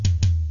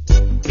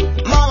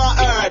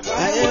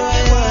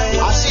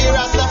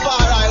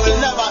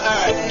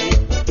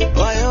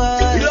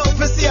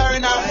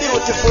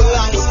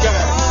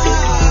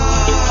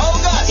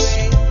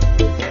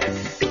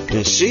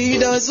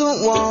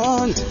doesn't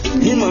want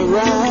him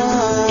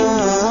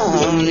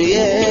around,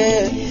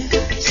 yeah.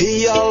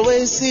 He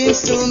always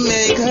seems to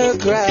make her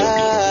cry.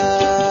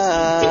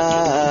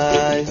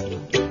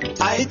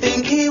 I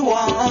think he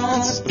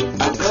wants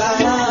a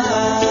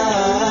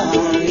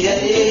clown,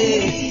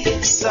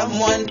 yeah.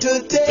 Someone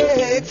to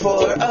take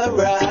for a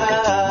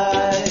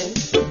ride.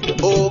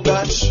 Oh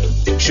gosh,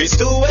 she's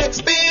too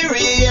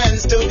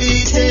experienced to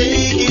be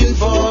taken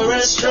for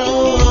a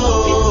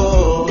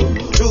stroll.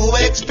 Too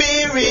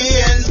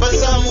experienced for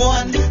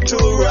someone to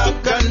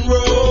rock and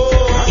roll.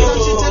 She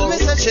tell me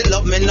that she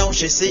love me, now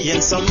she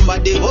seeing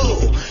somebody.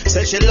 Whoa,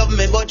 said she love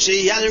me but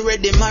she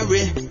already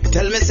married.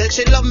 Tell me said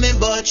she love me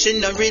but she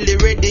not really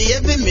ready.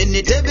 Every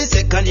minute, every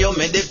second you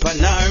me dip on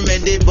her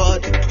me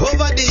but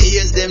over the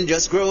years them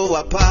just grow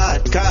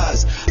apart.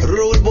 Cause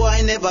rude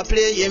boy never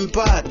play him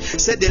part.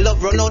 Said the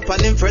love run out on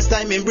him first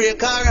time him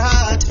break her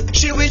heart.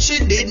 She wish she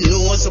did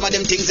know some of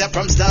them things are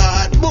from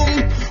start.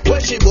 Boom,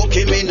 when she book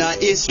him in a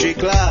history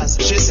class.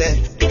 She said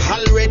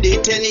already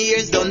 10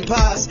 years done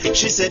pass.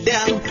 She said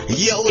damn,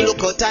 yo look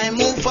how time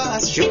move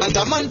fast. She want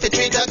a man to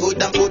treat her good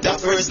and put her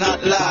first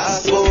not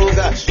last. Oh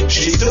gosh,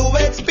 she's too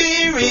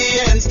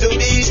experienced to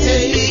be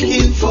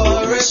taken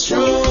for a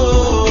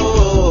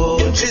stroll.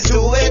 She's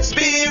too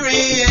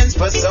experienced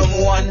for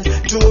someone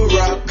to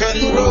rock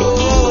and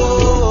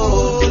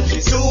roll.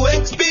 She's too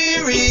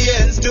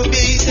experienced to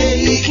be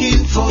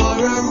taken for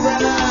a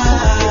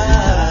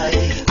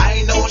ride.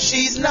 I know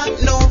she's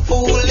not no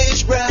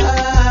foolish bride.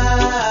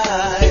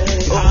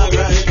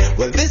 Alright,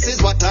 well this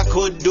is what I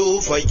could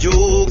do for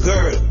you,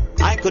 girl.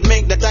 I could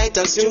make the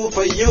title stew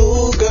for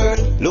you, girl.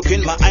 Look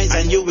in my eyes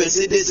and you will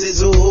see this is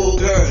who,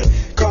 girl.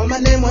 Call my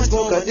name once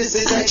more, cause this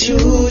is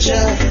Tru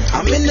Jah.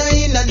 I'm in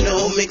a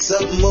no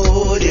mix-up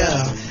mood,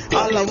 yeah.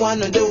 All I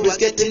wanna do is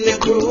get in the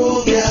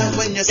groove, yeah.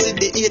 When you see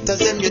the haters,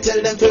 them you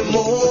tell them to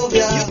move,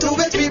 yeah. You too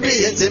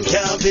experienced, them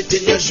can't fit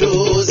in your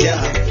shoes,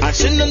 yeah. I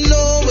shouldn't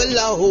know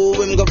well who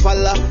him go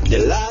follow. The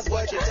last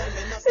boy she tell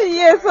me nothing.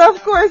 Yes,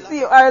 of course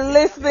you are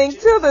listening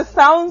to the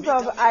sounds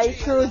of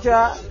Tru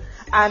Jah.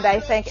 And I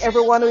thank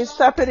everyone who is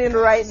stepping in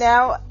right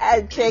now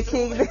and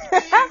checking,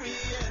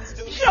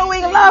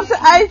 showing love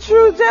to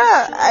Tru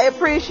Jah. I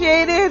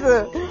appreciate it.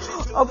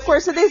 Of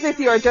course it is. If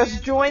you are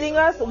just joining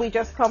us, we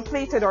just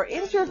completed our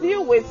interview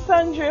with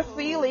Sandra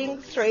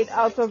Feeling straight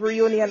out of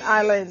Reunion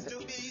Island.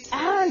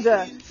 And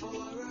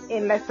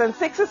in less than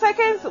 60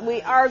 seconds,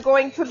 we are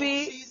going to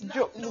be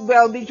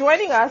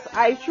joining us.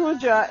 Tru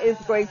Jah is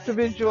going to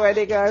be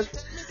joining us.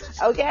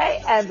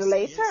 Okay, and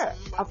later,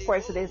 of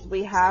course it is,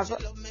 we have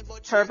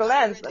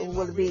Turbulence who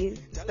will be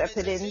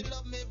stepping in,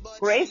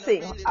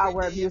 gracing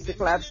our Music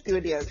Lab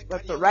studios.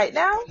 But for right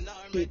now,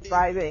 keep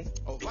vibing.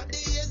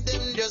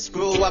 Just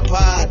grow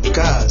apart,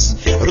 cause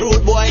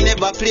rude boy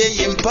never play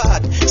him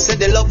part. Said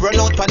the love run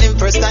out on him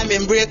first time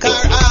him break her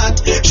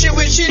heart. She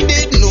wish she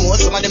did know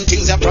some of them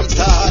things are from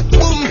start.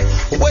 Boom,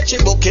 when she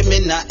book him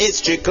in a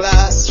history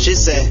class. She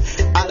said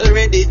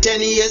already 10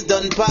 years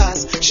done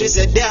pass. She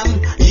said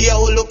damn,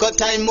 yo look how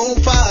time move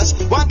fast.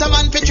 Want a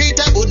man to treat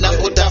her good and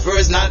put her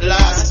first not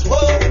last.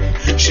 Whoa,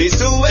 she's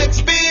too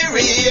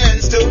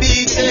experienced to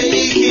be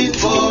taken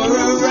for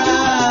a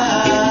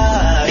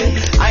ride.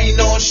 I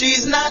know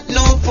she's not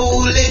no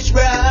foolish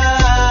bride.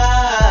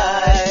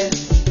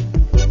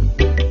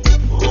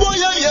 Oh,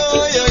 yo,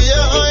 yo, yo, yo,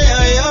 yo,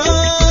 yo.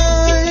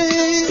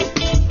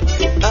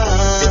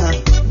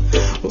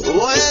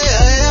 Oh,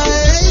 yeah,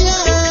 yeah,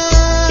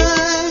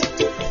 yeah.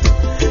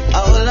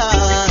 Oh,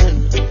 Lord.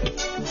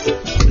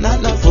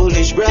 Not no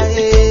foolish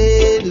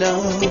bride,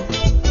 no.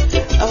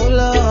 Oh,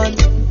 Lord.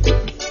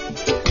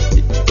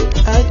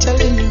 I'm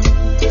telling you.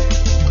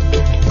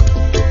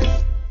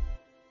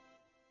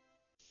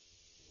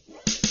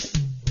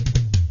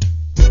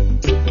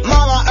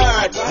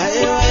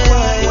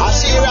 I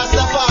see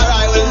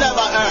Rastafari will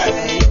never hurt.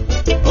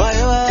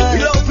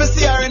 Love to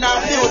see her in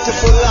her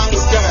beautiful long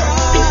skirt.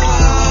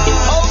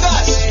 Oh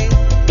gosh.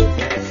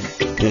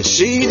 And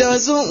she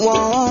doesn't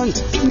want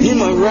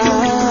him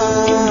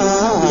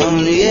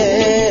around,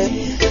 yeah.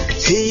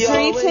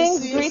 Greetings.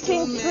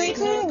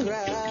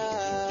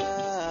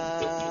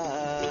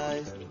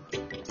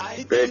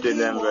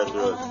 Greetings, Empress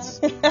Rose.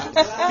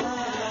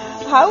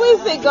 How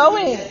is it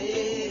going?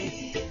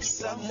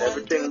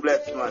 Everything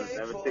blessed, man.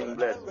 Everything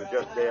blessed. We're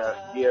just there,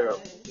 gear up,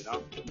 you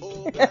know.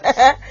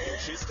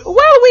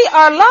 Well, we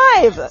are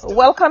live.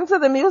 Welcome to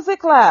the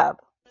Music Lab.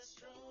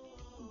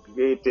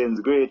 Greetings,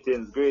 you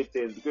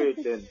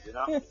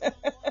know.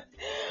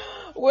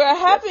 We're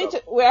happy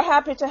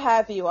to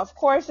have you. Of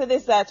course, it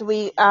is that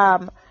we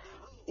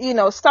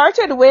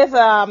started with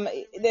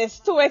this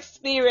Too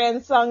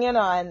Experienced song,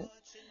 and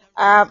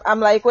I'm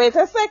like, wait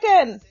a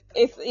second.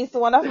 It's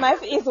one of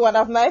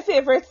my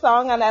favorite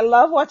songs, and I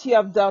love what you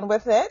have done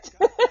with it.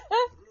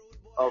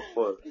 Of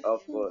course.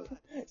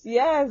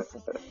 Yes.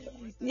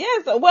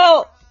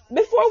 Well,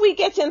 before we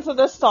get into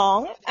the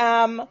song,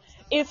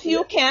 if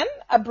you can,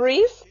 a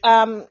brief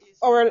our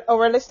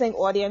listening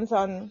audience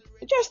on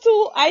just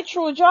who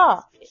Tru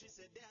Jah.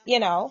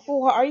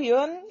 Who are you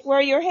and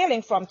where you're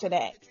hailing from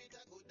today?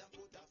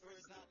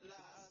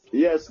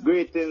 Yes,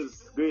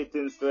 greetings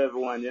to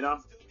everyone,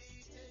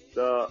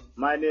 So,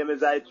 my name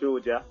is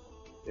Tru Jah,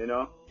 you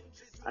know,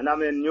 and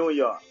I'm in New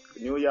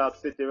York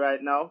City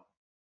right now.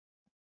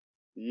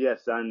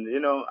 Yes, and,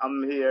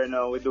 I'm here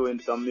now, we're doing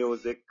some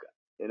music,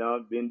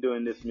 been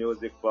doing this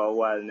music for a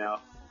while now.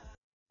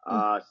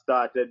 Mm.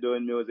 Started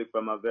doing music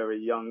from a very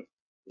young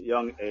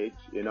age.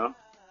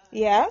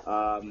 Yeah.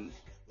 Um,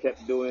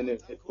 Kept doing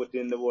it, put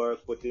in the work,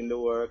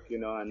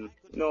 and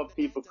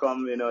people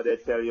come, they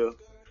tell you,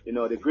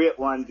 the great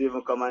ones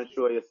even come and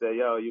show you, say,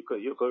 yo, you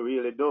could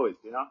really do it.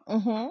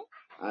 Mm-hmm.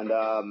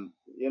 And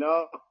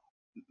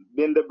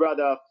being the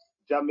brother of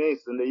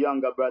Jamason, the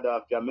younger brother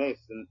of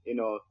Jamason,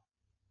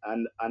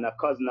 and a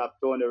cousin of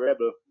Tony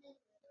Rebel,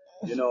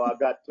 I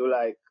got to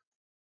like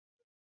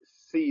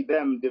see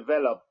them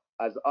develop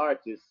as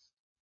artists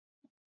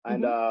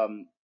and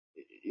Mm-hmm.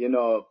 you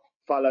know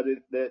follow the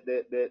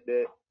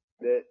the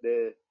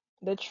The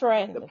the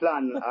trend.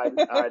 plan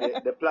or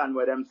the plan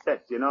where them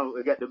set,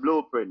 we get the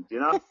blueprint,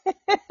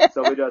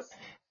 so we just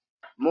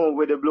move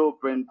with the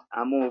blueprint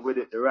and move with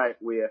it the right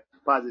way,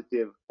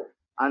 positive,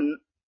 and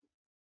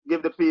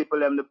give the people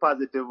them the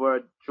positive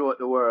word throughout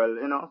the world,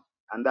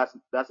 and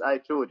that's I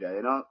told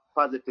you,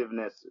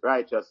 positiveness,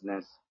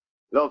 righteousness,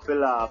 love to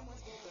laugh,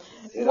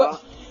 you What?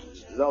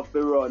 know, love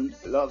to run,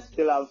 love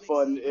still have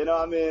fun, you know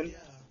what I mean?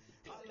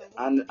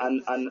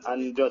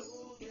 And just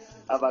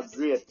have a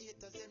great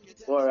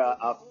aura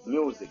of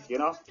music.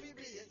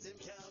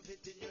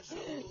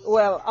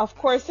 Well, of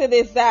course it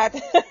is that.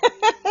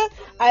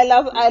 I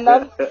love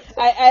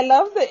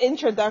the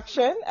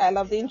introduction. I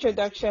love the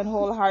introduction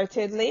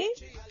wholeheartedly.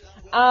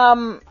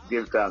 Um,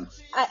 Give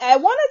thanks. I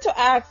wanted to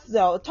ask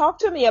though, talk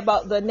to me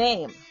about the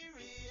name.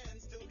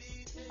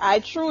 I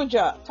Tru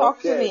Jah.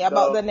 Talk to Okay, me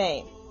about the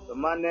name.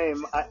 my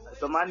name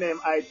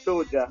I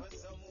told you.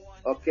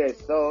 Okay,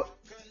 so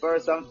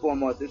first and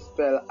foremost, it's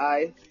spelled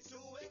I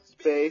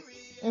space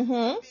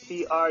Mm-hmm.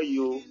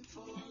 TRU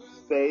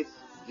space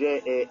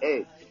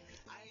JAH.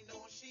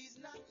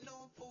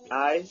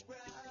 I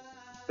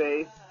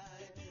space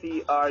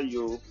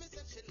TRU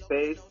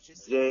space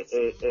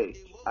JAH.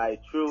 I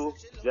Tru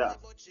Jah.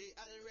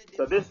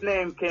 So this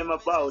name came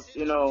about,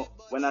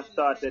 when I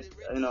started,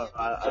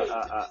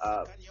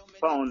 I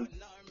found,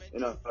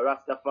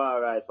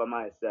 Rastafari for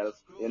myself,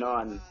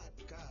 and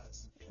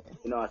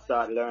I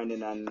start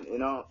learning, and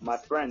my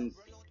friends,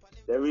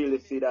 they really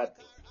see that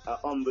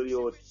humble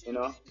youth, and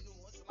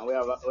we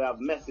have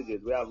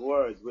messages, we have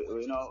words,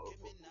 we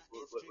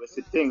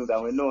see things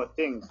and we know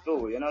things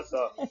too,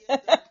 so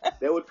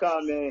they would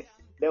call me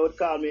they would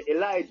call me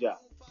Elijah.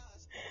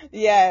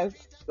 Yes.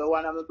 So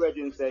one of my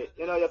brethren say,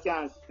 you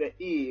can't say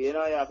E, you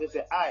have to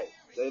say I.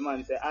 So the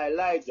man say, I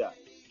Elijah.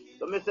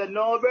 So me said,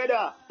 no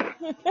brother,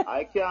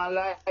 I can't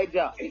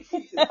Elijah.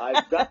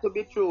 I've got to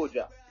be Tru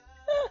Jah.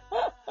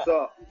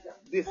 So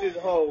this is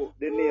how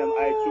the name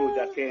I Tru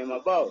Jah came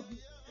about.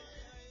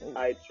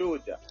 I Tru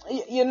Jah.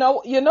 You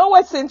know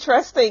what's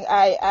interesting?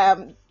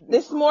 I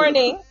this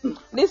morning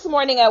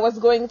I was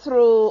going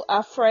through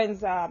a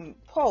friend's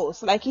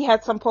post, like he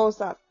had some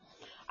posts up,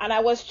 and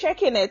I was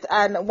checking it,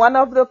 and one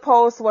of the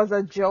posts was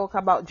a joke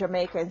about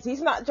Jamaicans.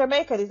 He's not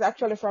Jamaican; he's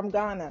actually from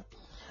Ghana.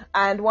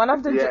 And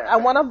Yeah.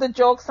 one of the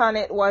jokes on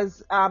it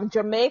was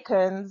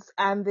Jamaicans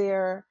and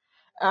their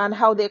and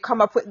how they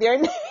come up with their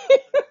name.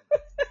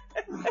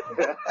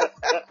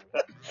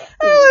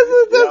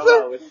 Yeah,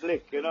 man, we're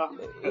slick.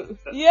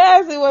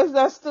 Yes, it was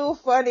just too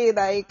funny.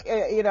 Like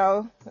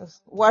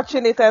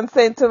watching it and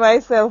saying to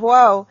myself,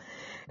 "Wow,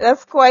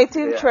 that's quite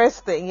Yeah.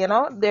 interesting."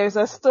 There's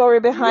a story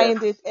Yes.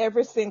 behind it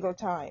every single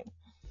time.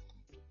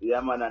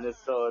 Yeah, man, and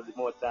it's so the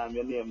more time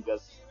your name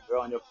just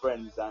around your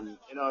friends and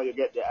you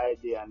get the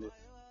idea and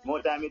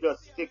more time you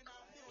just stick,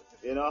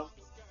 you know,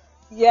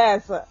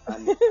 Yes.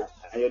 and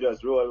you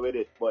just roll with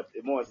it. But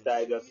the most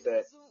I just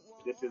say,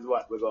 this is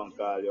what we're gonna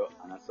call you,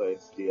 and I saw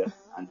it stay.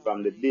 And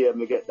from the day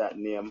me get that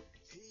name,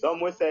 some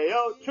will say,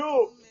 yo,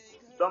 True.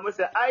 Some will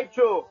say, I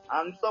True.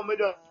 And some will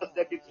just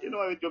take it,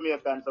 with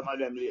Jamaican, some of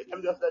them late.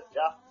 Them just say,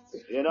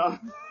 yeah.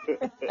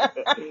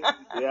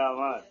 Yeah,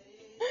 man.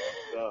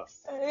 So,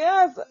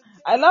 Yes,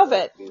 I love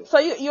it. okay. So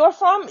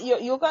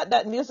you got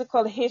that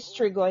musical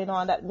history going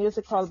on, that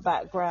musical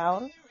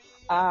background,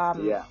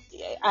 um, Yeah.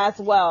 as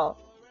well.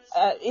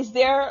 Is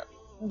there?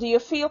 Do you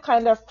feel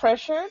kind of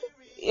pressured?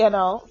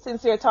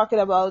 Since you're talking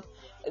about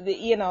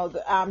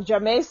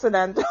Jamaican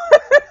and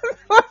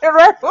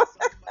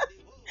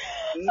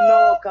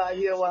No, can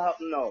hear what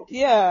happened now.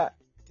 yeah.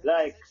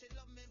 Like,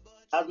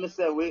 as me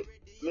say, me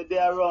they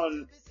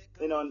around,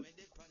 you know,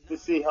 to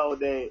see how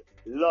they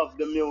love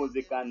the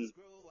music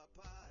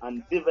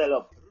and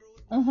develop.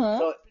 Mhm.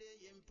 So,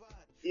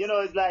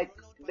 it's like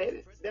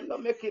them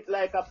don't make it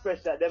like a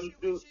pressure. Them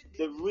do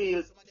the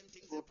real.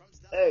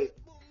 Hey,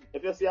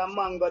 if you see a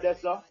mango there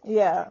so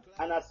Yeah.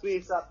 and a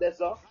sweet sap there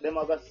so, them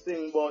are gonna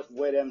sing about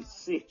where them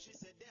sick.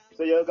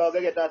 So you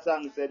gotta get a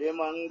song say the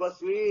mango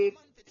sweet,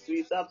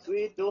 sweet sap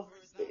sweet too.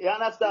 You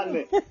understand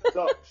me?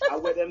 So I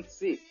where them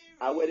see,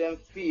 I where them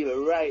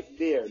feel right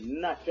there,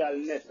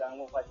 naturalness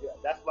and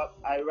that's what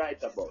I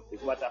write about.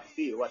 It's what I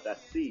feel, what I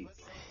see.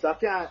 So I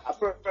can't, a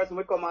person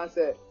will come and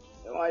say,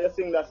 why you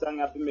sing that song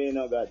after me, you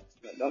know, God?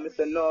 No, me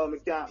say, no, me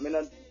can't, me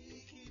not,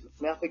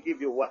 me have to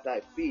give you what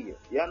I feel.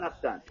 You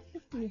understand?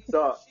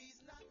 So,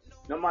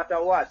 no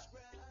matter what,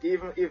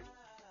 even if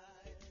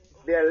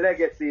their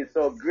legacy is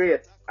so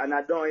great and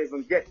I don't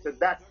even get to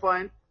that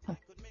point,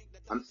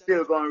 I'm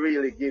still going to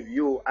really give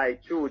you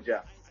Tru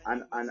Jah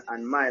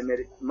and my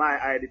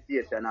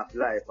meditation of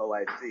life, how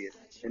I see it,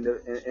 in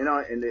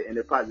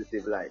the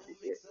positive light.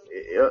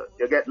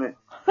 You get me?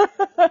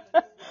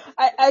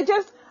 I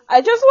just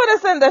want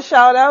to send a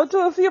shout out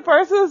to a few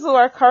persons who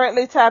are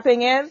currently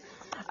tapping in.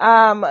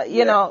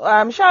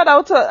 Shout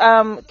out to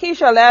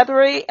Keisha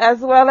Lattery as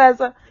well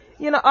as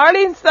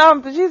Arlene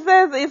Stump. She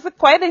says it's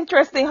quite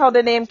interesting how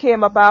the name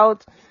came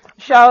about.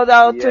 Shout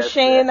out to Yes,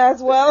 Shane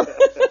as well, to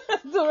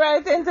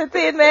Right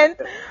Entertainment,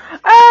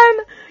 and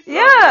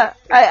yeah,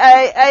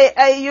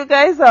 you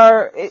guys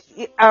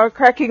are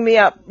cracking me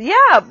up.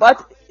 Yeah,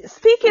 but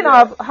speaking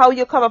of how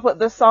you come up with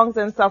the songs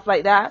and stuff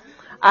like that,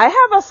 I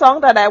have a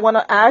song that I want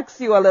to ask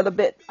you a little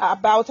bit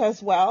about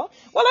as well.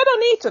 Well, I don't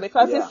need to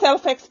because it's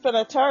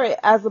self-explanatory.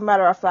 As a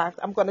matter of fact,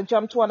 I'm going to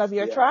jump to one of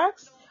your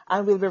tracks,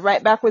 and we'll be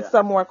right back with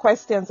some more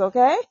questions.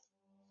 Okay?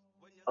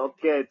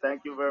 Okay,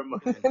 thank you very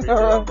much.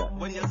 No.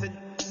 When you sit,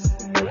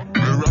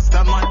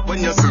 Rasta man,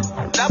 when you sit,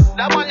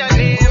 that one your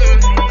name.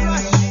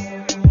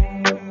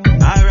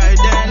 Alright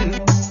then,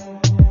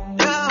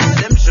 yeah,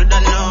 them shoulda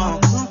know.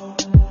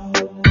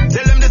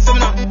 Tell them this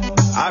now.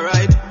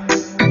 Alright.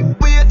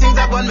 Weird things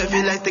I want me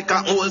feel like stick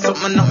and hold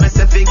something up. Me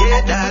say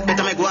forget that,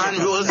 better make one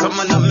roll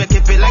something up. Make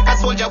it feel like a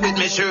soldier with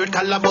me shirt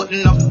collar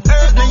button up.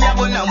 Earth me a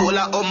bun a whole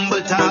a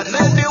humble thought.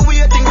 Tell me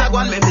weird things I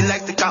want me feel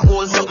like stick and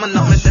hold something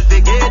up. Me say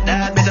forget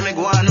that, better make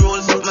one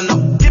roll something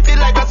up. Keep it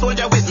like a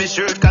soldier with me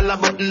shirt collar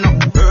button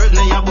up. Earth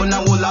me a bun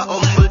a whole a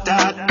humble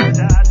thought.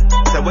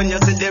 So when you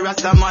see the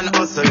Rasta man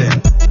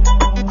hustling,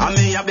 I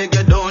mean I beg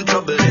you don't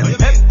trouble him.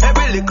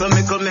 Every little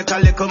make a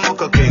little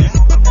mucker king.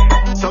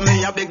 So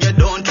me I beg you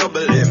don't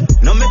trouble him.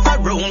 No mess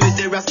around with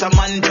the Rasta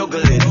man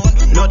juggling.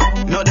 No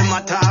the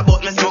matter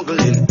about me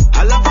smuggling.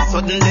 All of a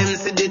sudden them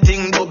see the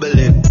thing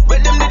bubbling. When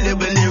them did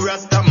when the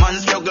Rasta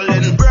man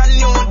struggling. Brand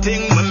new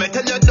thing when me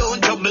tell you don't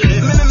trouble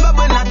him. Me remember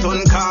when I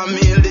turn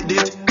Camille did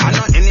it. I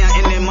know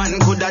any man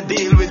coulda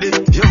deal with it.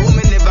 Yo,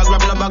 me never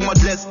grab no bag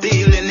much less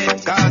stealing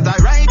it. Cause the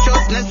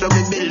righteousness so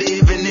we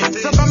believe in it.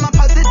 So from a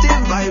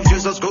positive vibes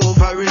just go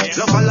for it.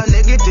 No follow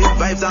negative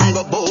vibes and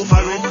go bow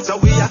for it. So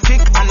we a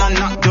kick and a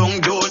knock down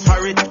doors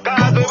for it.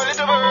 Cause we willing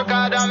to work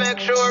hard and make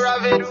sure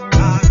of it.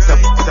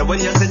 So when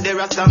you see the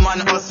Rasta man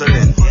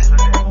hustling,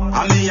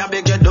 I mean I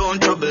beg you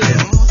don't trouble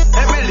him.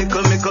 Every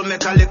little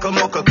make a little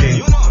mucker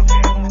king.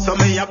 So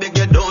me I beg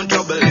you don't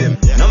trouble him.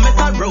 No mess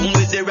around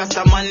with the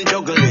Rasta man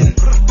juggling.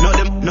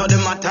 No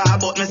them matter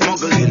about me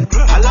smuggling.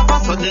 All of a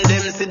sudden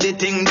them see the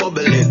thing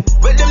bubbling.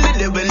 When them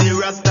did when the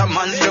Rasta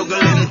man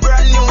struggling.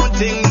 Brand new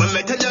thing when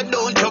me tell you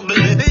don't trouble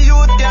it. The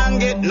youth can't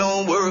get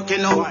no work, you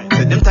know.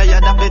 Say them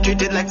tired of be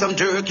treated like some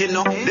jerk, you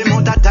know. The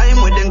amount of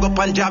time when them go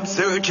on job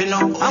search, you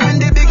know. And when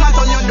the big man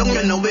turn you down,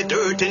 you know it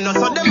hurt, you know.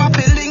 So them have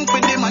to link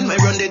with the man we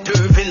run the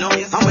turf, you know.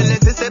 And when they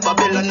say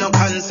Babylon no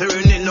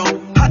concern, you know.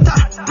 Hotter,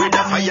 with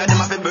the fire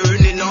them have to burn,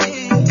 you know.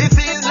 It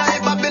feels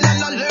like Babylon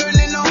no learn,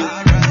 you know.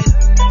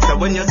 So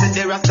when you see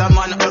the Rasta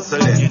man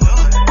hustling,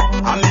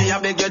 I mean I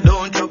beg you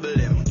don't trouble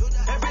him.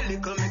 Every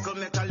little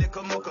make a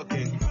little mucker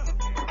king.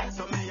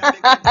 So me I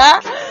beg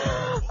you.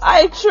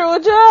 I Tru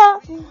Jah.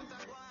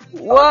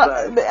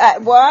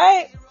 What?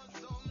 Why?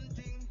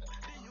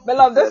 Me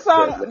love this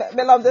song.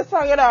 Me love this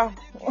song, you know.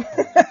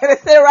 They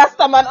say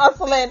Rastaman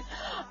hustling.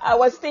 I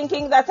was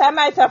thinking that I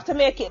might have to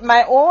make it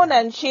my own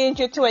and change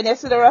it to when you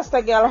see the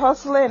Rasta girl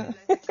hustling.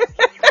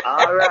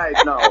 All right,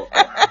 now.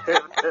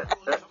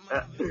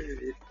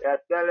 I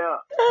tell you,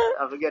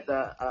 I forget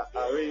a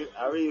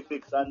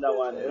refix on that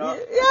one, you know?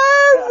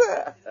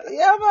 Yes!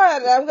 Yeah,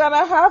 man, I'm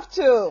gonna have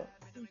to.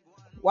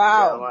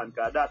 Wow. Yeah, man,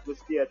 because that we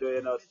stay doing,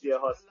 you know, stay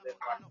hustling,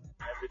 man,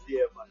 every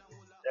day, man.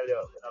 Tell you,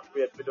 we're not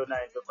afraid to do 9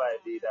 to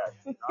 5, do that,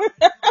 you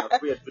know? We're not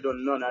afraid to do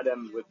none of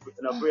them. We're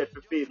not afraid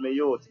to feed me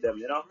youth, them,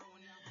 you know?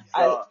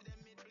 So,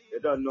 you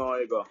don't know how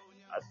you go.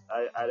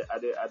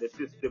 I the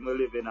system we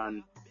live in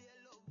and,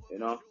 you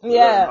know,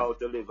 learn how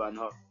to live and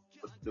how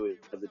to do it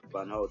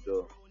and how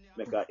to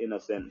make an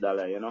innocent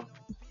dollar, you know?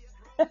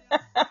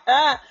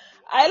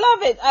 I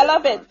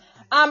love it.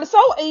 So,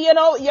 you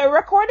know, your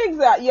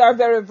recordings you're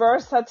very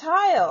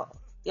versatile.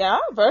 Yeah,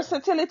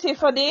 versatility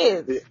for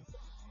days.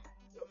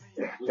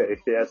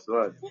 Yes,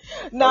 man.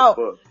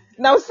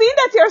 Now, seeing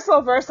that you're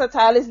so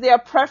versatile, is there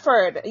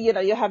preferred? You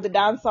know, you have the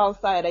dancehall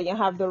side and you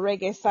have the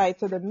reggae side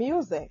to the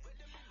music.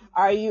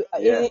 Are you?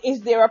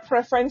 Is there a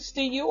preference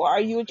to you, or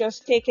you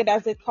just take it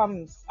as it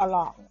comes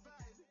along?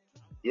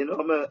 You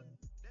know,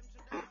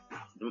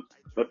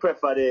 I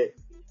prefer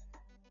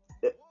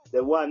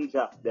the one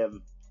job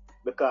them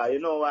because you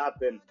know what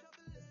happened.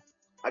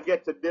 I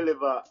get to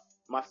deliver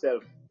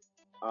myself,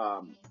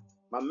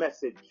 my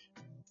message,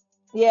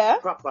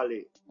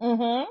 properly,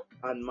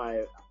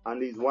 on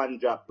these one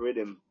drop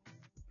rhythm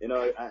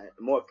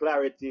more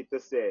clarity to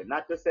say.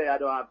 Not to say I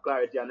don't have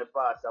clarity on the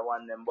past, I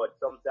want them, but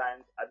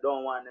sometimes I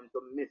don't want them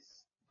to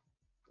miss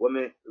what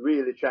me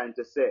really trying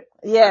to say.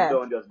 Yeah. And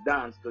don't just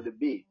dance to the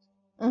beat.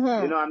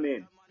 Mm-hmm. You know what I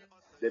mean?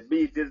 The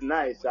beat is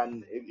nice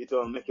and it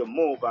will make you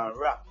move and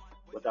rap.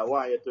 But I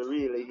want you to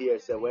really hear,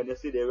 say, when you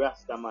see the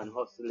Rasta man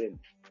hustling,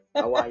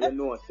 I want you to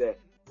know, say,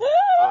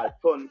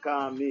 Ton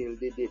Camille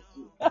did it.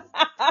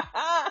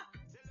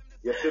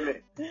 You see me?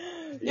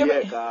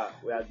 Yeah, cause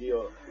we are give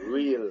you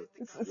real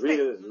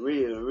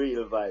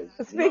vibes.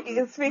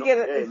 Speaking.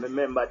 Hey,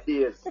 remember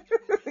days.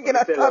 Speaking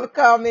of Ton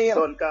Camille.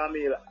 Ton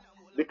Camille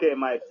became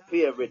my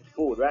favorite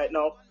food. Right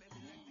now,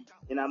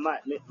 me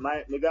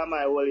got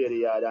my old lady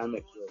yard and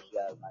make sure she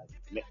has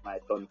my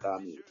Ton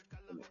Camille.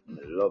 I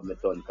love my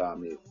Ton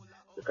Camille.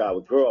 Because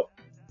we grew up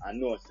and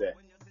know, say,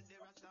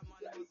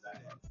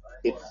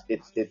 it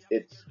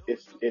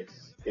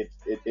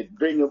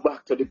bring you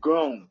back to the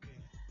ground.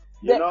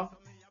 You know?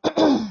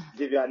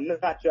 Give you a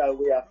natural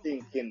way of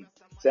thinking.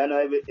 So I know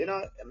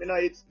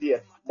it's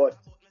there, but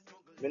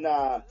me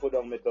not put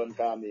on my Ton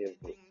Camille.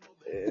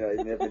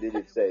 Never did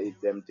it say it's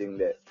them thing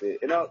there.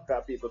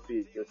 Cause people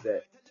feel you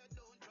say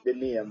the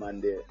name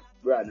and the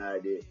brand are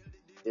the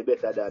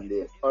better than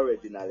the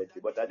originality.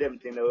 But I them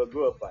thing that we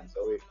grow up on,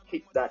 so we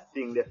keep that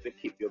thing there to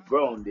keep you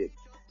grounded.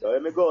 So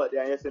when me go out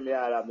there and you see me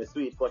all have my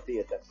sweet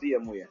potato,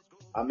 same way.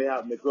 And me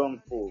have my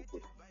ground food.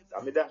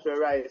 And me dash with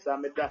rice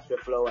and me dash with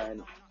flour, you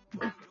know.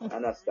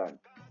 Understand?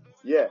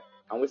 Yeah.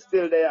 And we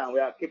still there and we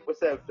are keep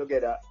ourselves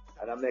together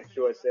and I make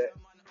sure say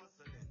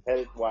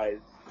health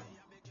wise,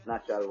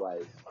 natural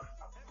wise.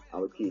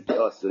 And we keep the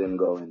hustling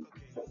going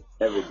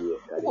every day.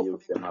 Because the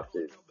youth them have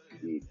to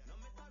eat.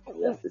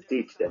 We have to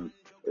teach them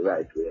the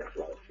right way of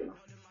life, you know.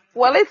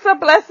 Well, it's a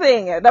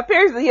blessing. It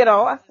appears,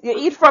 you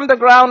eat from the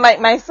ground like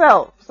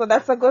myself. So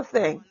that's a good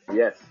thing.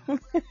 Yes.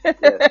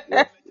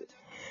 yes.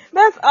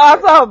 That's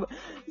awesome.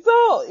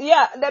 So,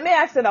 yeah, let me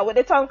ask you now. With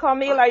the Ton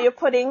Camille, are you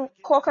putting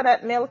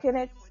coconut milk in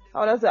it?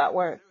 How does that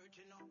work?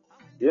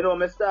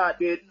 Me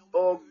started,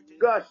 oh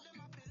gosh,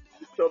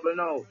 it's trouble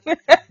now.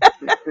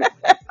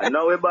 And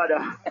now we bother.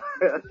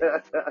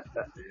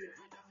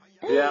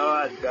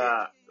 Yeah,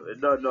 we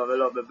don't know. We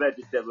love the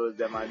vegetables,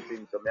 them and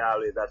things. So me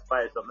always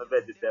spice up my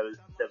vegetables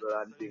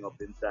and thing up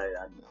inside.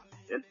 And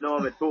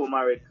me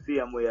turmeric,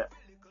 same way.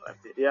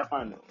 Yeah,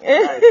 man.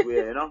 Nice way,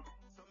 you know.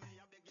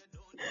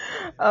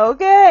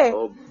 Okay.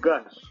 Oh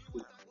gosh.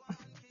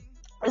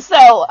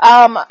 So,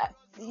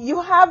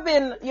 you have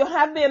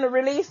been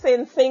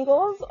releasing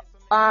singles,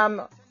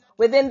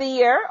 within the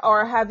year,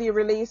 or have you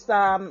released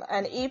an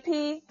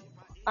EP,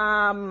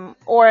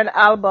 or an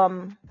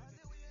album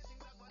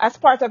as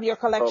part of your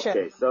collection?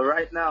 Okay, so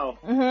right now,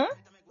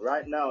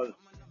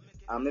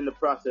 I'm in the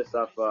process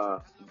of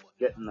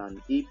getting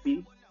an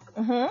EP.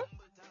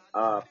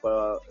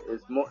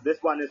 This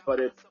one is for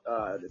the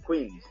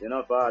queens,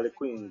 for all the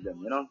queens,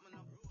 them,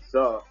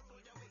 So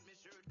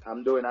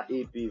I'm doing an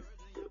EP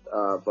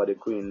for the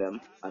queen, them,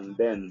 and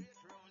then,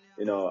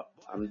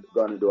 I'm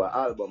gonna do an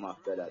album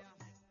after that.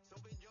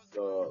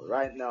 So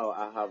right now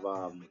I have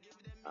a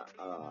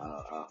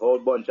whole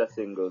bunch of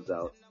singles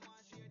out,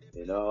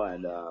 and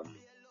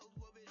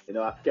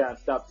I can't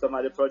stop some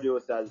of the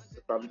producers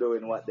from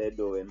doing what they're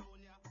doing,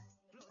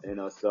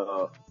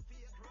 so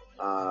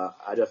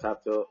I just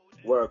have to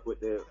work with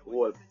the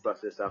whole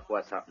process of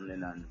what's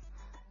happening. And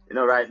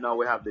right now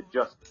we have the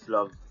Just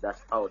Love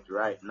that's out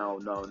right now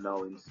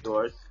in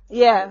stores.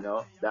 Yeah.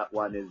 That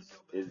one is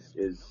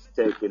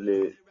taking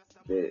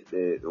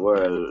the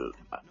world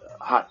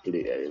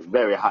hotly,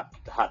 very hot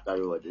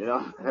road,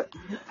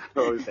 I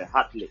would say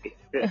hotly.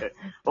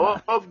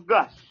 oh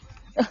gosh.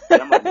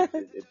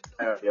 It's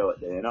early out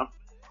there,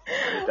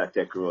 It's a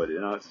tech road,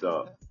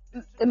 so.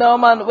 No,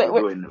 man.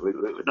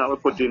 We're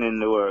putting in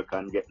the work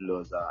and getting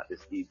those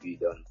this EP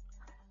done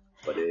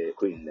for the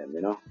queen,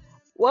 them,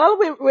 Well,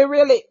 we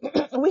really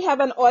we have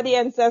an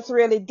audience that's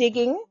really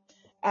digging,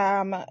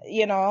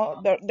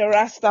 the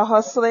Rasta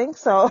hustling.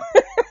 So.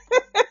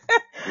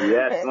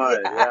 Yes, man.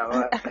 Yeah,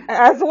 man.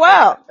 As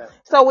well.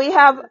 So we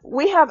have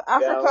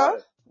Africa. Yeah,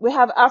 we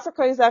have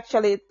Africa is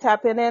actually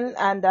tapping in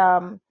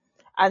and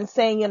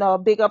saying,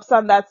 big ups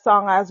on that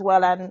song as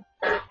well, and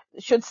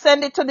should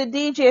send it to the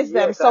DJs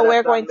them. So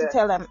we're going to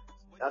tell them.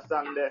 That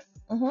song there.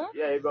 Mm-hmm.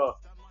 Yeah, you go.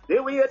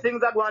 The way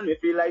things that one me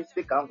feel like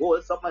stick and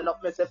hold something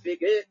up, me say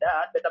figure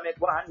that better make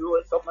one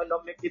roll something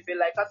up, make you feel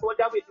like a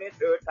soldier with me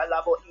shirt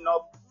collar button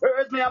up.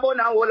 Hurt me about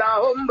a whole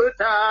humble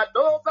thought.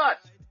 Oh gosh,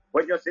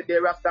 when you see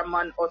the Rasta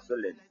man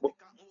hustling,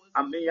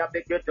 and me I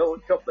beg you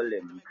don't trouble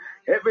him.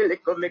 Every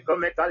little make a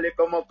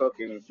little more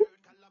cooking.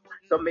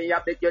 So me I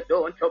beg you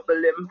don't trouble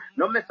him.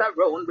 No mess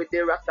around with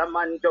the Rasta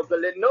man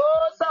juggling. No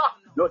sir,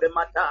 no them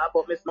matter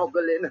about me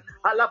smuggling.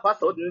 All of a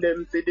sudden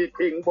them see the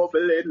thing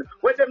bubbling.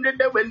 When them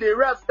did when the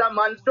Rasta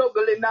man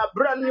struggling, a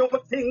brand new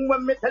thing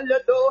when me tell you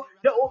though.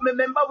 You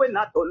remember when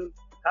I done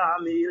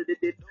calm healed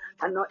it.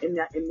 I know in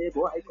me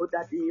boy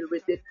coulda deal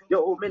with it.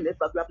 Yo, me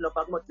never grab no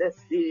bag, much less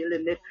steal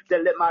in it.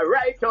 Tell them my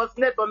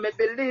righteousness, but me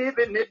believe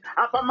in it.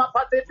 And from a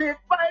positive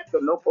vibe, so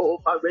no go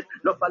for it.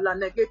 No follow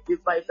negative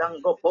vibes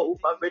and go for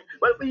it.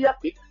 Well, we a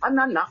kick and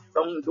a knock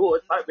down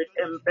doors for it.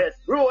 Empress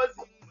Rose.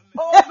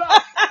 Oh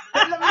gosh,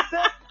 let me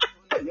say.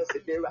 When you see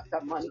the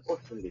Rasta man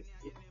hustling,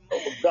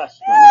 oh gosh,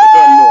 man, I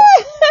don't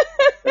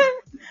know.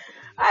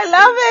 I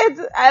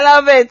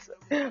love it.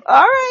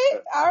 All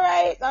right.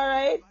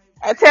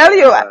 I tell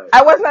you,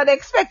 I was not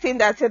expecting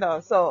that,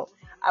 so,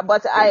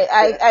 but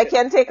I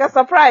can take a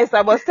surprise.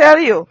 I must tell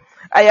you,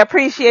 I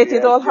appreciate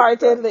it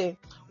wholeheartedly.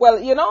 Well,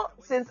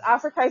 since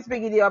Africa is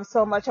bringing you up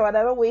so much or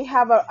whatever, we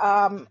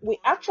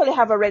actually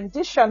have a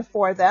rendition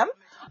for them.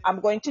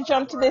 I'm going to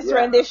jump to this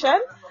rendition,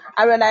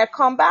 and when I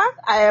come back,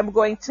 I am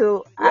going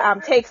to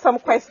take some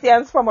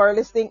questions from our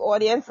listening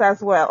audience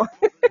as well.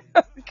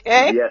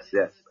 Okay? Yes.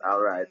 All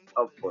right.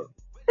 Upward.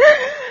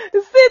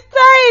 Sit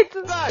tight.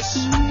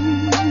 Gosh.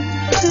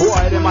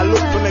 Boy, them a look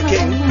for me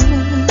king.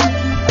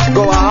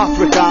 Go to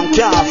Africa and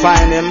can't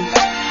find him.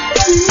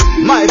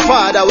 My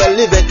father will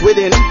live it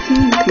within.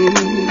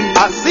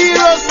 A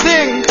serious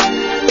thing.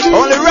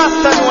 Only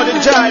Rasta know the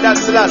joy that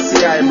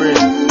Selassie I bring.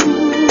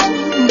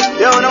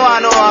 You know I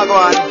know I go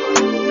on.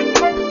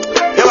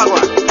 You go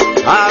on.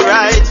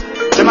 Alright.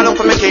 Them a look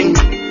for me king.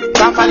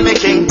 Can't find me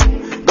king.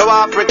 Go to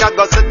Africa,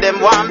 go sit them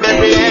one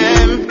bury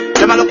him.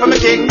 Them a look for me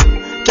king.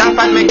 Can't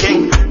find me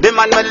king. The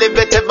man will live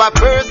it ever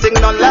first thing,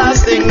 no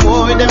last thing.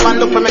 Boy, the man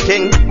look for me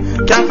king.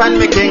 Can't find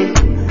me king.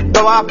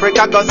 Go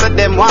Africa, go set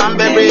them one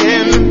bury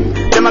him.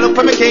 The man look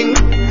for me king.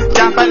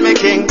 Can't find me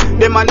king.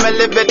 The man will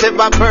live it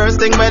ever first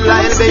thing. Well,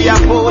 I'll be a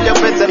fool, you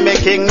better me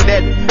king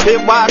dead. He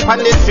walk on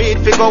the street,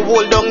 fi go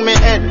hold down me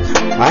head.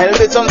 I'll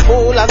be some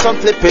fool and some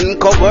flipping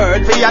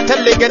coward. For you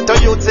tell you get to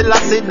you till I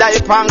see die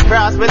pan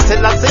cross. When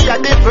till I see you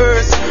the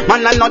first,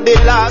 man I not the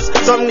last.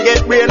 Some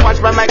get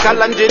brainwashed by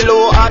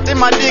Michelangelo. Art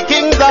him and the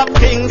kings of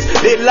kings,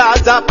 the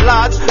lords of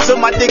lords.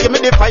 Somebody give me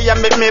the fire,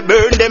 make me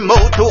burn them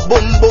out to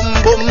boom boom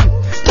boom.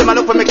 Them a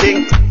look for me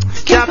king,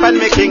 can't find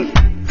me king.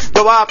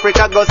 Go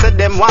Africa, go set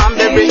them one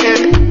bury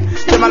him.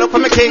 Them a look for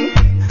me king,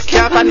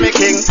 can't find me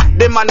king.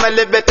 The man will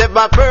live it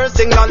ever first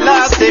thing, no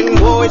last thing.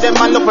 Boy, them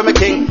a look for me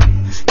king.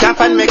 Can't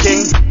find me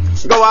king.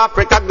 Go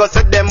Africa, go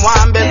set them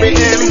one bury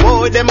him.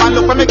 Boy, them a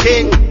look for me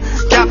king.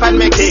 Can't find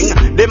me king.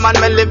 The man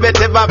will live it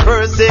ever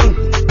first thing.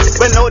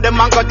 When all them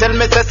man go tell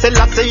me say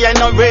Selassie I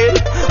no real.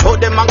 How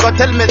them man go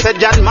tell me say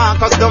John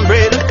Marcus don't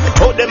real.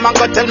 How them man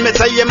go tell me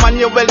say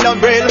Emmanuel no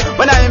real.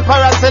 When I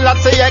Emperor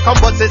Selassie I come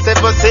bust it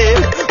for sale.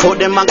 How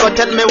them man go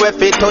tell me where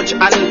fi touch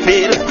and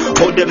feel.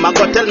 How them man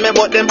go tell me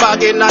about them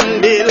bargain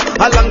and deal.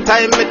 A long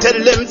time me tell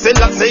them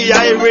Selassie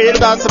I real.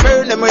 That's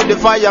burn them with the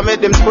fire,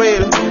 make them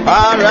squeal.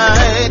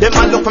 Alright, them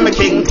man look for me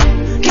king.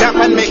 Can't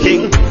find me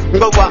king.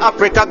 Go to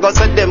Africa, go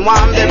set them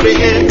one every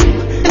day.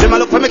 Them man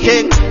look for me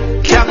king.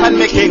 Can't find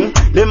me king.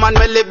 The man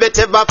will live it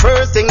ever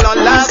first thing, no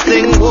last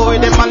thing. Boy,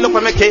 the man look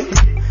for me king.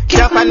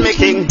 Can't find me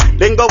king.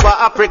 Then go to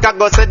Africa,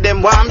 go set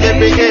them one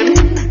baby game.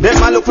 The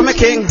man look for me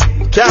king.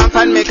 Can't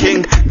find me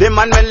king. The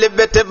man will live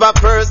it ever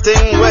first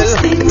thing. Well,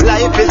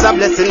 life is a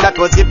blessing that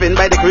was given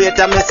by the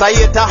creator,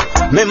 Messiah.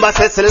 Remember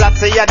say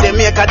Selassie ya the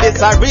maker.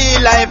 This a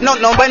real life, not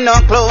no when no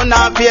clown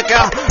or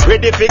faker.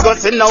 Ready fi go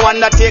see no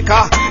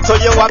undertaker. So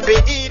you have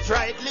to eat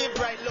right, live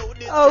right, load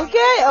this.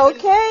 Okay.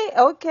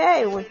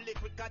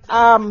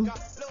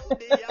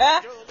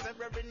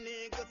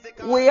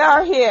 We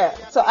are here.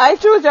 So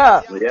Tru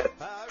Jah. Yes.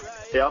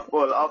 Yeah,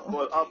 full.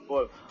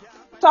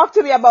 Talk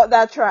to me about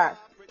that track.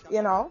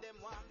 The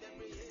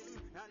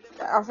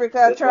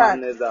Africa this track.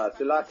 This one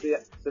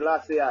is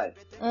Selassie I.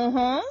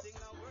 Mm-hmm.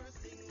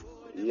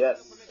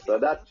 Yes. So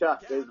that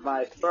track is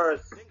my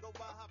first.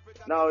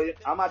 Now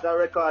I'm at a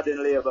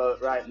recording label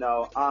right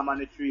now,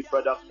 Harmony Tree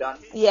Production.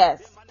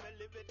 Yes.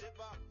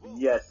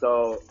 Yes.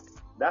 So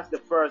that's the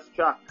first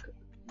track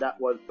that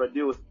was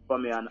produced for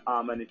me on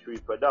Harmony Tree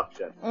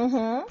Production.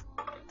 Mm-hmm.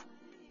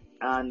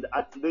 And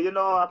do you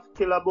know of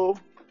Killaboo?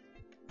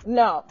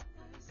 No.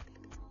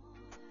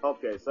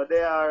 Okay, so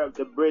they are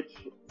the bridge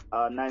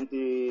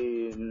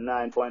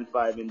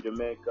 99.5 in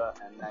Jamaica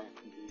and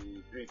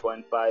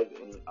 93.5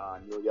 in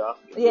New York.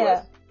 Yeah.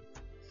 US.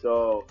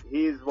 So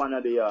he's one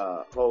of the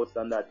hosts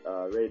on that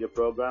radio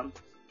program.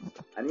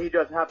 And he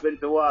just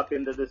happened to walk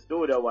into the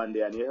studio one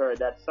day and he heard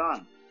that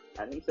song.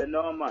 And he said,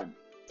 no man,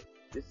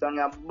 this song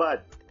is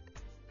bad.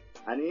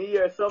 And he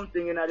heard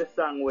something in the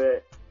song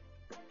where,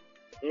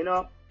 it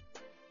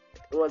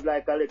was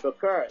like a little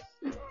curse.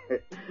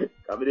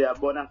 Come there,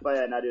 burn a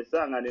fire in the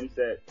song, and him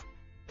said,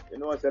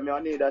 say me I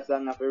need a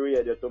song for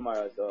radio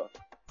tomorrow, so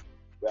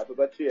we have to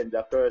go change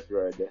the curse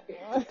word there.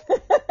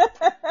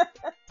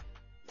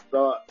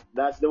 So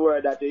that's the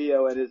word that you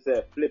hear when they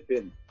say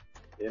flipping,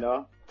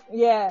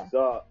 Yeah.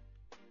 So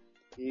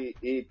he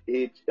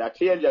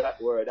changed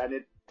that word, and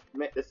it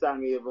made the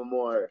song even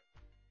more.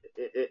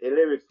 A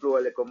lyrics flow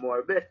a little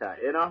more better,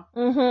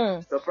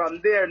 Mm-hmm. So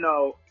from there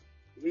now,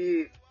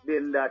 he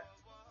been that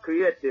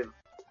creative.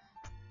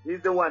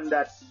 He's the one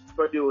that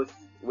produced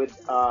with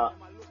Jah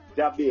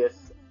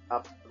Bass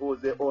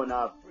who's the owner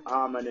of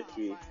Harmony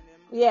Tree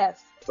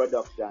Yes.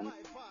 Production,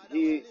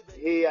 he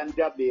and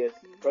Jabez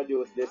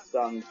produced this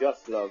song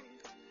Just Love,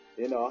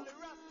 you know,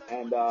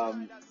 and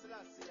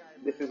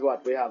this is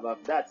what we have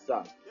of that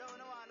song,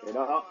 you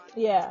know.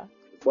 Yeah.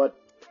 But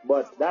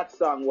that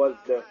song was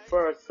the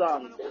first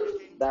song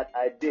that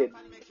I did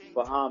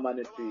for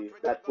Harmony Tree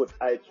that put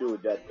I Tru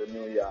Jah to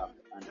New York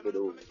and to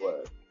the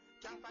world.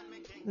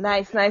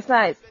 Nice, nice,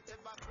 nice.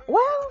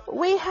 Well,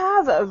 we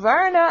have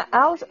Verna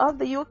out of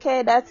the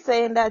UK that's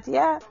saying that,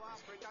 yeah,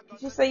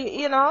 she say,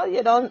 you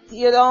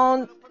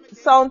don't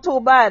sound too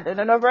bad.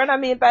 And I know Verna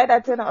mean by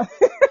that, She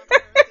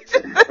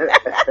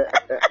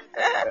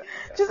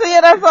say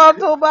you don't sound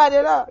too bad.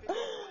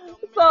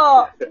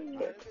 So,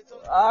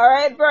 all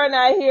right, Verna,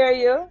 I hear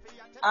you.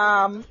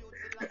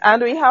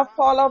 And we have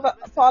Paul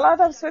out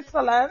of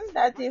Switzerland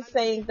that is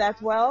saying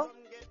that, well,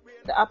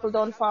 the apple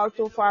don't fall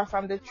too far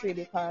from the tree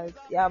because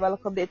you have a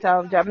little bit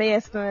of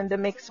Jamaican in the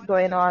mix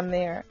going on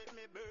there.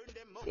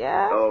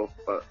 Yeah. Oh,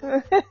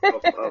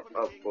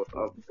 of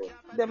course.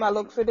 Them a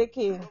look for the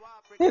king.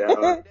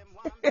 Yeah.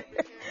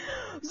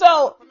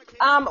 So,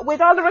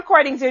 with all the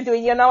recordings you're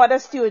doing, you're now at the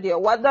studio.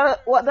 What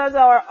does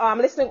our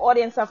listening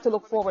audience have to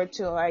look forward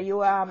to? Are you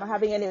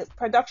having any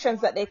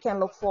productions that they can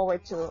look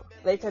forward to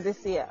later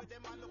this year?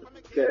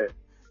 Okay.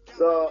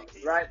 So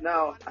right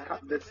now I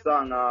have this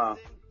song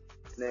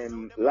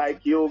named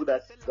Like You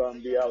that's gonna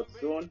be out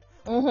soon.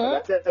 Mm-hmm.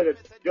 Like I said,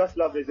 Just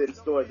Love is in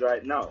stores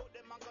right now.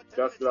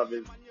 Just Love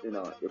is,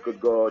 you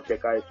could go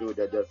check out through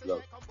the Just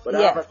Love. But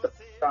I have a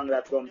song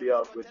that's gonna be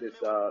out with this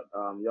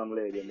young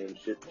lady named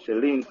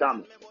Shalene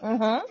Thomas.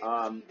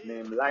 Mm-hmm.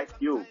 Named Like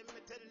You.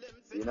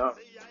 You know,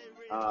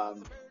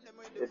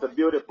 it's a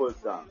beautiful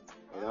song.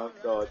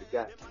 So you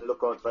can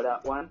look out for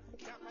that one.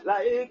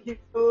 Like you,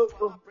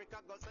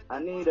 I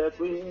need a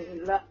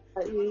queen like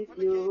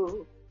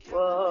you.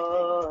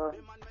 Oh,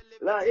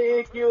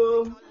 like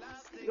you.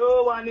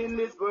 No one in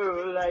this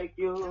world like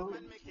you.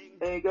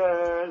 Hey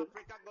girl,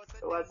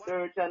 so I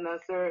search and I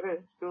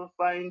search to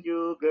find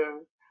you,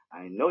 girl.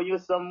 I know you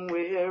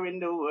somewhere in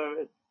the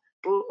world.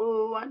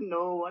 Ooh, I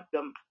know what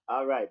them.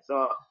 Alright,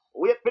 so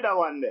wait for that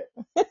one there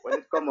when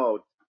it come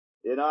out.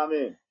 You know what I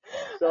mean?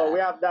 So we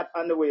have that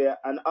on the way,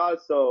 and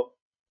also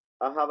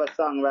I have a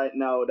song right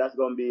now that's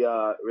gonna be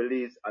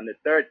released on the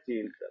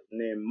 13th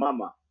named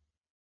Mama.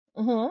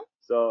 Mm-hmm.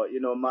 So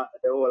the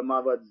whole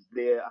Mother's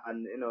Day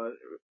and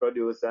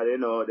producer,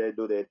 they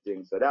do their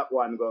thing. So that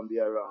one gonna be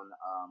around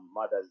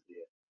Mother's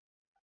Day,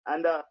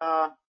 and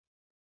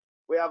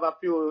we have a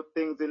few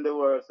things in the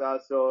works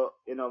also.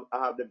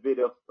 I have the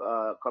video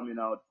coming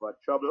out for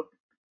Trouble.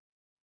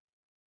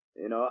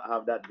 I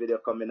have that video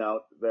coming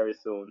out very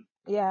soon.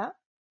 Yeah.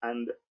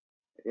 And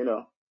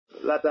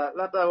lot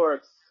of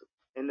works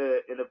in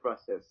the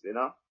process.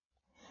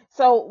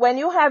 So when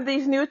you have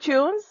these new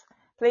tunes,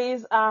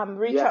 please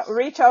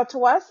reach out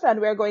to us,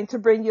 and we're going to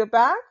bring you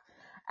back.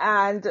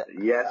 And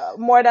yes,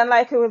 more than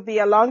likely, it will be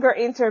a longer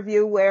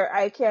interview where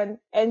I can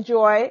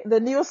enjoy the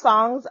new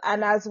songs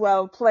and as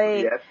well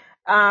play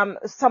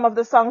some of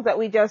the songs that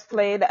we just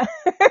played,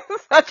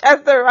 such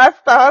as the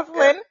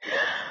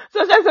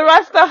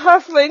Rasta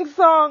Hustling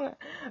song,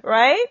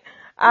 right?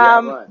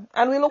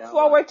 And we look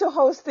forward to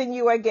hosting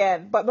you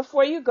again. But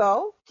before you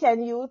go,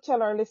 can you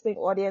tell our listening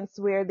audience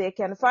where they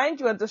can find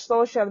you on the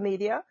social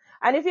media?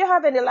 And if you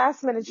have any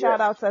last minute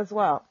shout outs as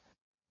well.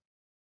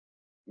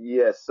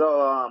 Yes.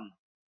 So,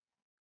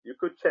 you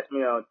could check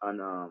me out on,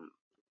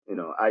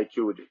 I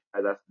Tru Jah,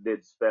 as I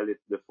did spell it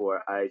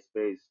before, I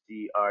space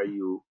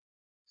TRU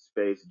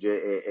space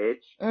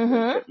JAH. You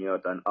can check me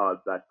out on all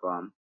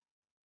platforms.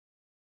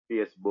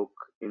 Facebook,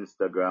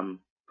 Instagram,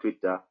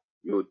 Twitter,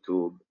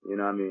 YouTube, you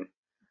know what I mean?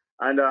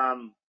 And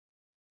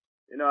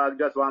I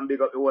just want to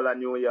big up the whole of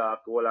New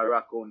York, the whole of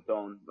Raccoon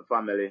Town, my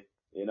family.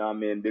 You know what I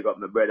mean? Big up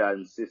my brother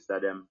and sister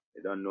them.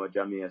 You don't know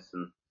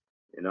Jamaican,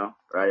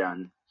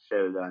 Ryan,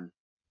 Sheldon.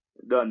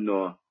 You don't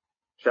know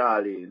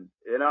Charlie, And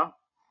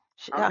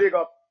big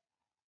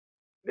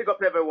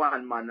up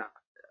everyone, man.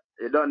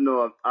 You don't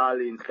know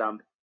Arlene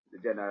Stamp, the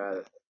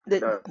general.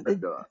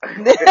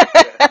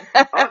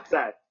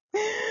 Outside.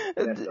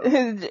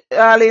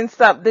 Arlene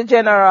Stamp, the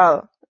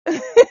general.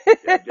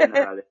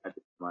 General,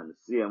 man.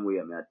 Same way,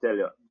 man. I tell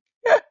you.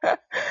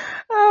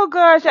 Oh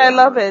gosh, I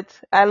love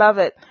it. I love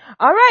it.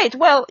 All right.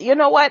 Well, you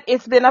know what?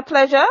 It's been a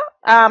pleasure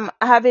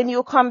having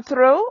you come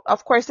through.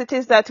 Of course it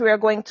is that we are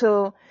going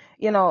to,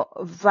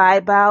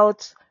 vibe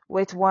out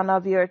with one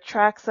of your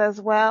tracks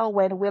as well.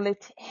 When will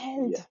it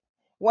end? Yeah.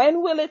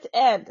 When will it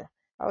end?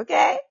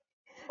 Okay?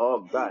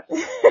 Oh gosh.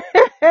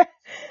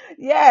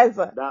 Yes.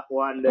 That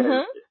one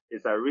there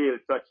is a real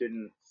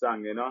touching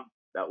song,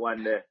 That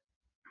one there.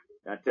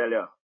 I tell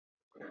you.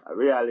 A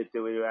reality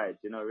we write,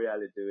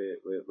 reality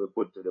we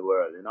put to the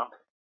world,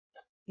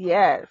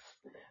 Yes.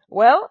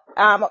 Well,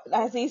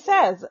 as he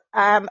says,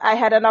 I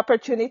had an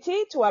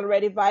opportunity to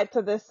already vibe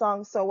to this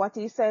song, so what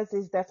he says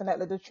is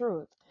definitely the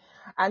truth.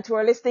 And to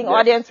our listening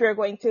audience, we're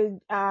going to,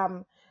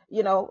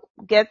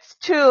 get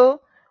to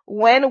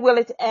when will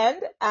it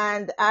end?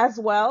 And as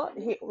well,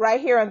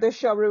 right here on this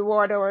show,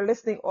 reward our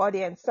listening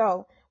audience.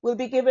 So we'll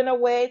be giving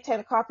away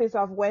 10 copies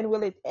of When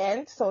Will It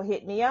End? So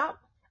hit me up,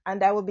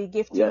 and I will be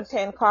gifting Yes.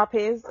 10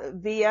 copies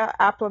via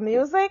Apple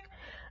Music.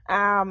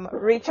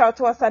 Reach out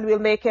to us and we'll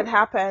make it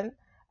happen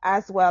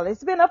as well.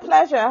 It's been a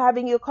pleasure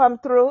having you come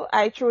through,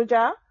 Tru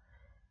Jah.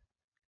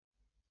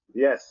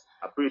 Yes,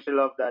 appreciate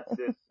love that,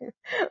 sis.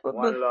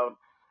 One love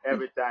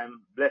every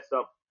time. Bless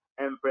up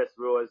Empress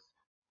Rose.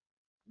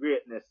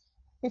 Greatness.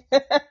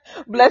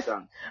 Blessed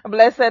love.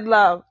 Blessed.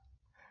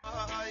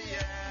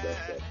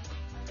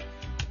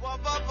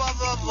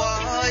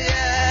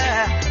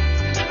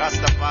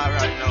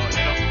 Rastafari now,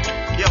 you know.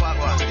 Yo, I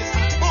go on this.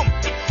 Boom.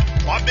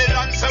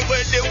 Babylon say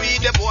where the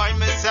weed, the boy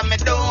me say me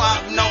don't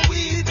have no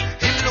weed.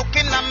 Him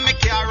looking at me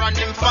car and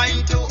him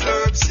find 2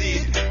 herb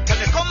seed. Can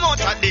he come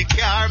out of the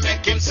car,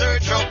 make him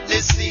search up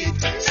the seed.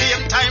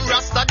 Same time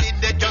Rasta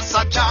did they just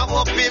a chop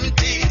up him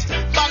teeth.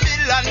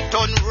 Babylon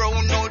turn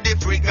round now the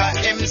frigga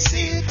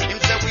MC. Him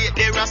say wait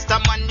the Rasta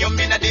man, you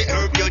mean the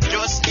herb you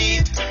just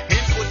eat.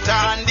 Him put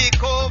on the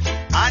cuff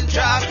and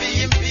drop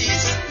in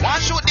peace. One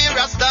shoot the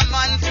Rasta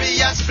man for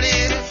your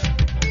split.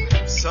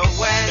 So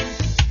when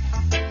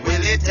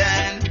will it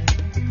end?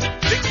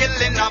 The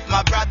killing of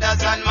my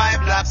brothers and my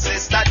black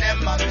sister,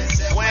 them a me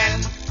say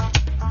when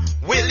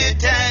will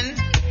it end?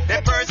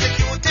 The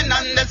persecuting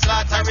and the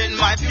slaughtering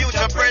my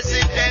future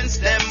presidents,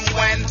 them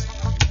when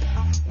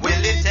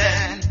will it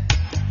end?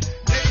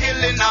 The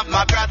killing of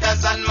my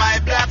brothers and my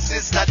black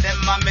sister,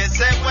 them a me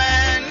say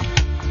when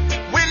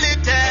will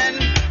it end?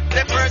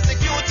 The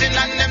persecuting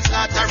and them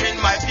slaughtering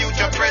my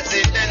future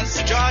presidents,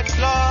 George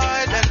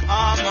Floyd and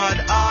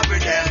Ahmaud Arbery,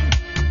 them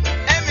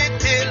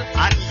Emmett Till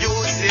and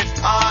Yusuf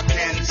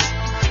Hawkins,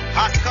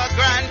 Oscar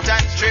Grant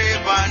and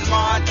Trayvon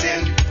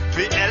Martin,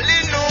 for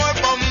Eleanor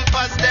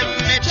Bumpers, them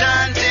me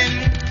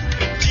chanting.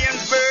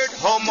 James Bird,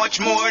 how much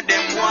more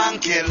them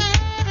want kill?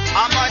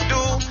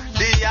 Amadou,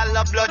 the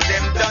yellow blood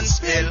them done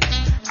spill.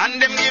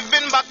 And them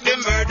giving back the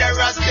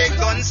murderers they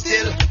gun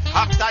still.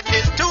 After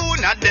this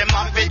tune of them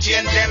have to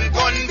change them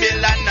gun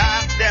bill and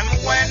ask them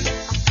when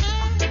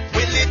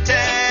will it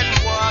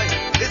end, boy?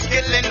 This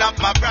killing of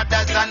my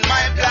brothers and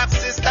my black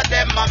sister,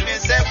 them a me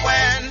say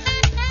when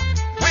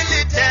will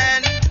it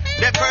end?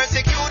 The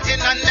persecuting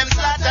and them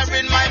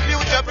slaughtering my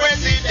future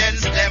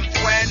presidents, them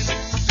when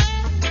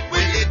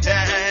will it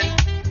end?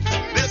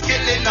 This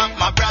killing of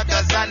my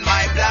brothers and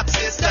my black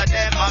sister,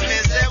 them a me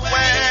say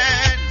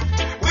when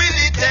will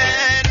it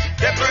end?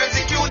 The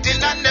persecuting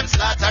and them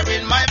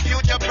slaughtering my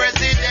future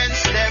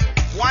presidents, them.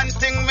 One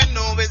thing me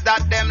know is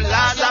that them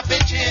laws have to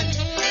change.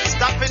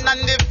 Stopping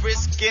and the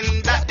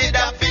frisking, that did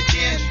have to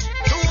change.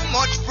 Too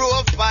much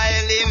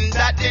profiling,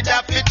 that did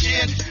have to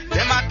change.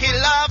 Them a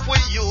kill off with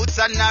youths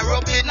and a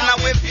rub it now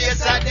we face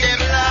at them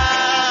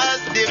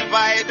laws.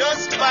 Divide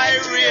us by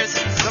race.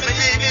 So me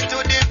leave it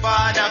to the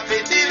Father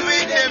to deal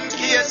with them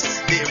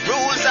case. The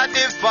rules of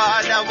the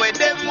Father where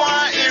them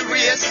want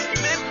erase.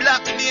 Me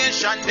black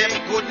nation them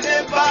could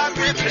never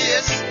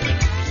replace.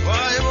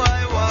 Why?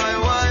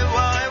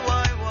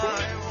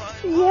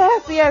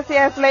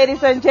 Yes,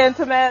 ladies and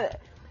gentlemen.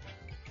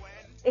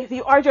 If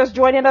you are just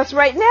joining us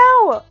right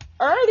now,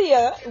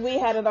 earlier we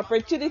had an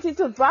opportunity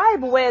to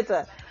vibe with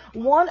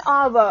one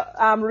of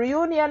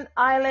Reunion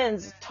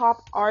Island's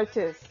top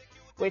artists.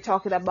 We're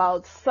talking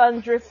about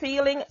Sundry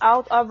Feeling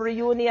out of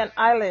Reunion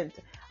Island.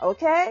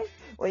 Okay?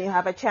 When you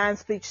have a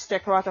chance, please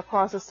check her out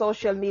across the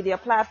social media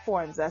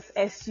platforms. That's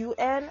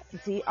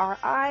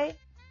SUNDRI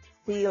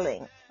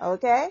Feeling.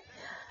 Okay?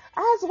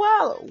 As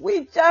well,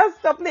 we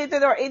just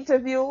completed our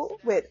interview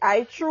with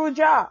Tru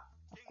Jah.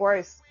 Of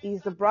course,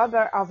 he's the brother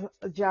of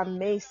John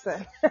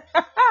Mason.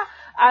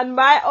 And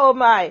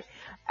my,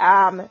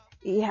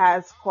 he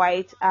has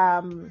quite,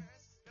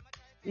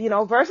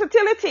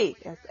 versatility.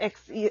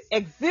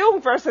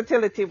 Exhume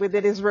versatility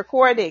within his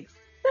recordings.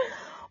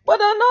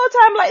 But on no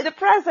time like the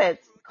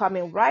present,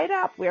 coming right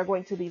up, we are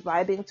going to be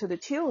vibing to the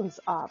tunes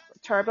of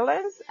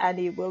Turbulence, and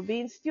he will be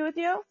in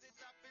studio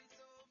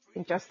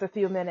in just a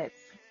few minutes.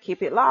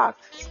 Keep it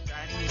locked.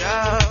 Stand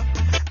up,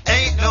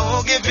 ain't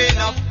no giving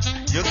up.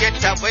 You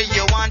get up where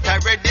you want,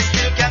 already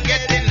still can't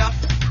get enough.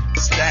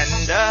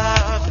 Stand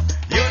up,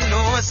 you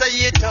know say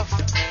it tough.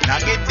 Now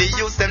get the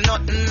use them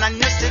nothing and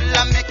you still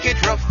a make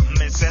it rough.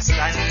 Me say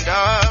stand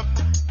up,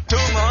 too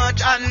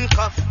much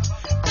handcuff.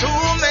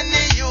 Too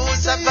many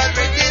youths have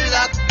already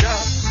locked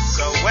up.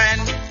 So when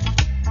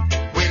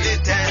will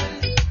it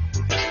end?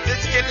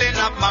 This killing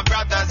of my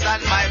brothers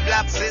and my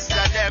black sister,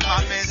 them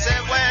and me say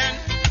when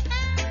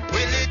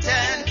will it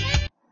end?